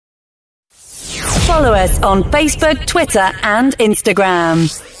Follow us on Facebook, Twitter, and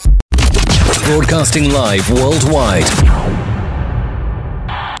Instagram. Broadcasting live worldwide.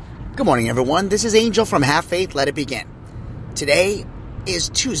 Good morning, everyone. This is Angel from Have Faith, Let It Begin. Today is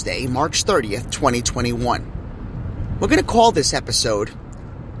Tuesday, March 30th, 2021. We're going to call this episode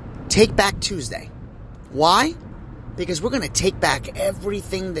Take Back Tuesday. Why? Because we're going to take back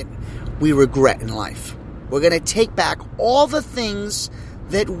everything that we regret in life. We're going to take back all the things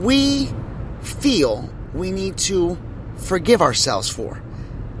that we feel we need to forgive ourselves for.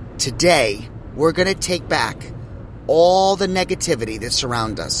 Today, we're going to take back all the negativity that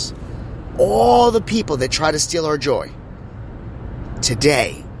surround us. All the people that try to steal our joy.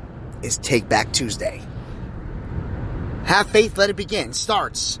 Today is Take Back Tuesday. Have Faith, Let It Begin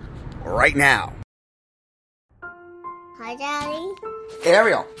starts right now. Hi, Daddy.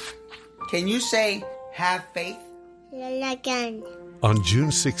 Ariel, can you say have faith? Again. On June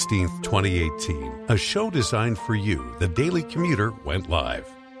 16th, 2018, a show designed for you, the Daily Commuter, went live.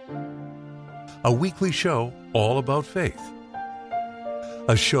 A weekly show all about faith.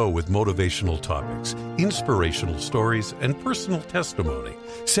 A show with motivational topics, inspirational stories, and personal testimony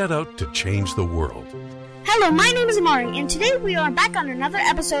set out to change the world. Hello, my name is Amari, and today we are back on another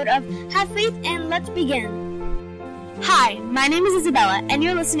episode of Have Faith and Let's Begin. Hi, my name is Isabella, and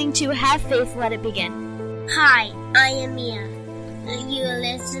you're listening to Have Faith, Let It Begin. Hi, I am Mia, and you are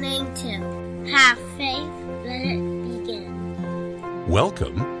listening to Have Faith, Let It Begin.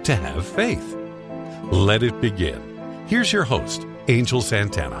 Welcome to Have Faith. Let it begin. Here's your host, Angel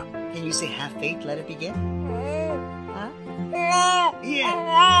Santana. Can you say have faith, let it begin? Huh?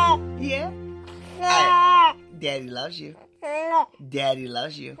 Yeah. Yeah? Daddy loves you. Daddy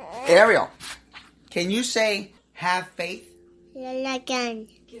loves you. Ariel, can you say have faith? Again.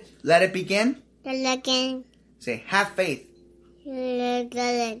 Let it begin? Again. Say have faith.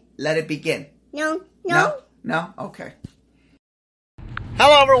 Again. Let it begin. No. No? Okay.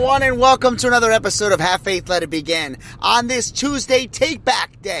 Hello, everyone, and welcome to another episode of Have Faith, Let It Begin on this Tuesday Take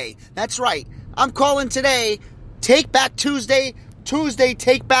Back Day. That's right. I'm calling today Take Back Tuesday, Tuesday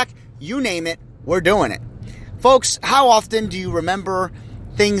Take Back, you name it, we're doing it. Folks, how often do you remember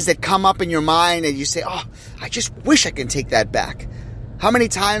things that come up in your mind and you say, oh, I just wish I could take that back? How many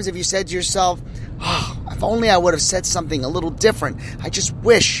times have you said to yourself, oh, if only I would have said something a little different. I just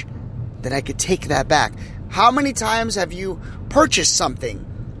wish that I could take that back. How many times have you purchased something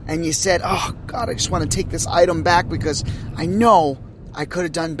and you said, oh, God, I just want to take this item back because I know I could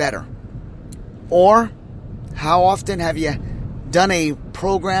have done better? Or how often have you done a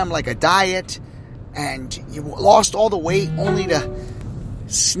program like a diet and you lost all the weight only to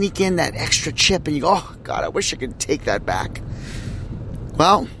sneak in that extra chip and you go, oh, God, I wish I could take that back?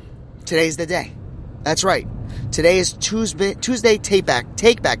 Well, today's the day. That's right. Today is Tuesday Take Back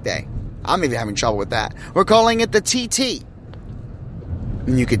Day. I'm even having trouble with that. We're calling it the TT.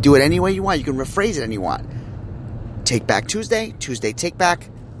 And you could do it any way you want. You can rephrase it any you want. Take Back Tuesday, Tuesday Take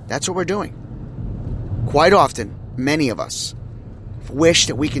Back. That's what we're doing. Quite often, many of us wish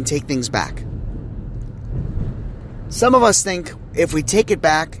that we can take things back. Some of us think if we take it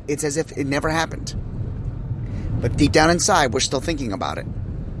back, it's as if it never happened. But deep down inside, we're still thinking about it.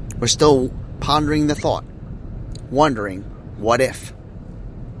 We're still pondering the thought, wondering, what if?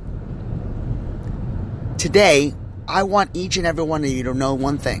 Today, I want each and every one of you to know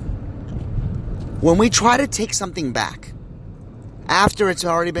one thing. When we try to take something back, after it's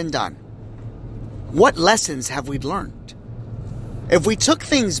already been done, what lessons have we learned? If we took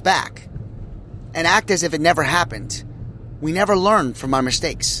things back and act as if it never happened, we never learned from our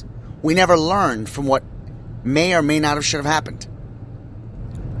mistakes. We never learned from what may or may not have should have happened.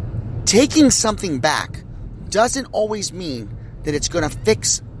 Taking something back doesn't always mean that it's going to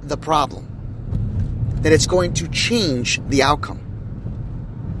fix the problem, that it's going to change the outcome.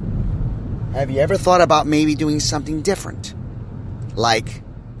 Have you ever thought about maybe doing something different? Like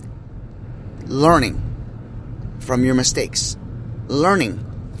learning from your mistakes, learning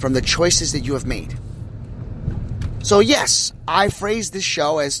from the choices that you have made. So yes, I phrased this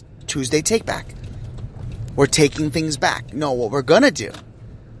show as Tuesday Take Back. We're taking things back. No, what we're going to do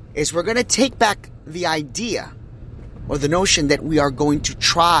is we're going to take back the idea or the notion that we are going to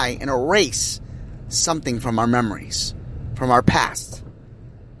try and erase something from our memories, from our past.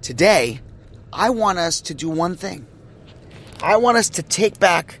 Today, I want us to do one thing. I want us to take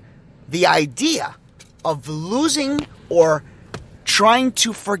back the idea of losing or trying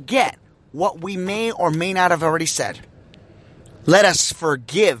to forget what we may or may not have already said. Let us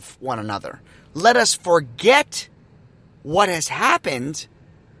forgive one another. Let us forget what has happened,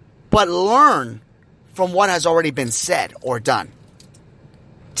 but learn from what has already been said or done.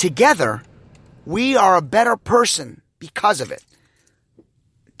 Together, We are a better person because of it.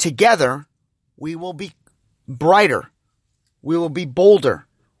 Together, we will be brighter. We will be bolder.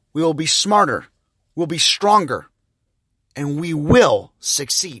 We will be smarter. We'll be stronger. And we will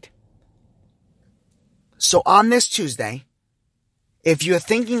succeed. So on this Tuesday, if you're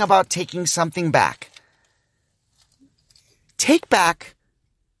thinking about taking something back, take back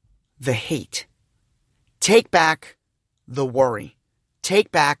the hate. Take back the worry.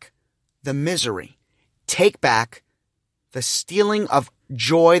 Take back the misery. Take back the stealing of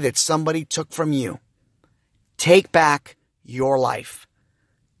joy that somebody took from you. Take back your life.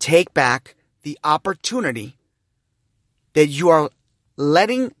 Take back the opportunity that you are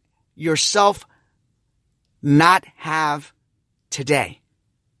letting yourself not have today.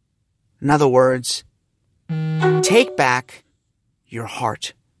 In other words, take back your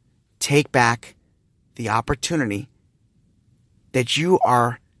heart. Take back the opportunity that you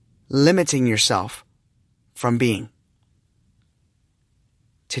are limiting yourself from being.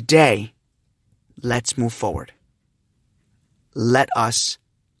 Today, let's move forward. Let us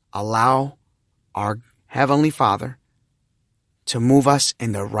allow our Heavenly Father to move us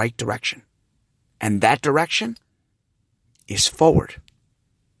in the right direction. And that direction is forward.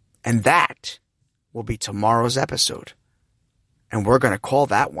 And that will be tomorrow's episode. And we're going to call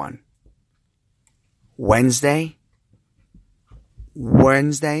that one Wednesday.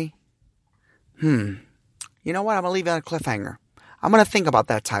 You know what? I'm going to leave it on a cliffhanger. I'm going to think about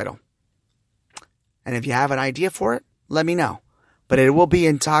that title. And if you have an idea for it, let me know. But it will be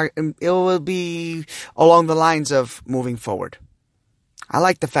along the lines of moving forward. I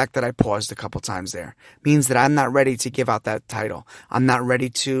like the fact that I paused a couple times there. It means that I'm not ready to give out that title. I'm not ready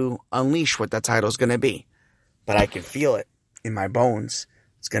to unleash what that title is going to be. But I can feel it in my bones.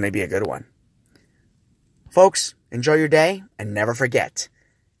 It's going to be a good one. Folks, enjoy your day and never forget.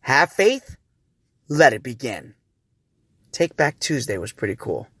 Have faith. Let it begin. Take Back Tuesday was pretty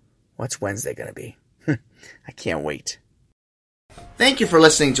cool. What's Wednesday going to be? I can't wait. Thank you for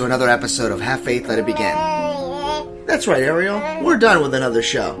listening to another episode of Have Faith, Let It Begin. That's right, Ariel. We're done with another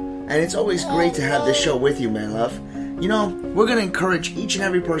show. And it's always great to have this show with you, man love. You know, we're going to encourage each and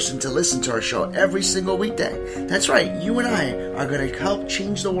every person to listen to our show every single weekday. That's right, you and I are going to help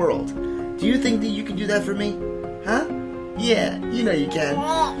change the world. Do you think that you can do that for me? Huh? Yeah, you know you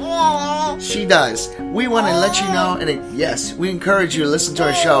can. She does. We want to let you know, and yes, we encourage you to listen to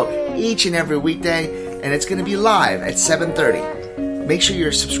our show each and every weekday, and it's going to be live at 7:30. Make sure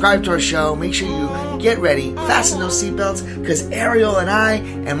you're subscribed to our show. Make sure you get ready, fasten those seatbelts, because Ariel and I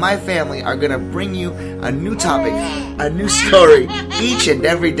and my family are going to bring you a new topic, a new story each and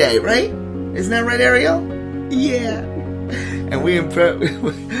every day, right? Isn't that right, Ariel? Yeah.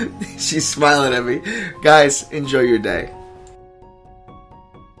 And she's smiling at me. Guys, enjoy your day.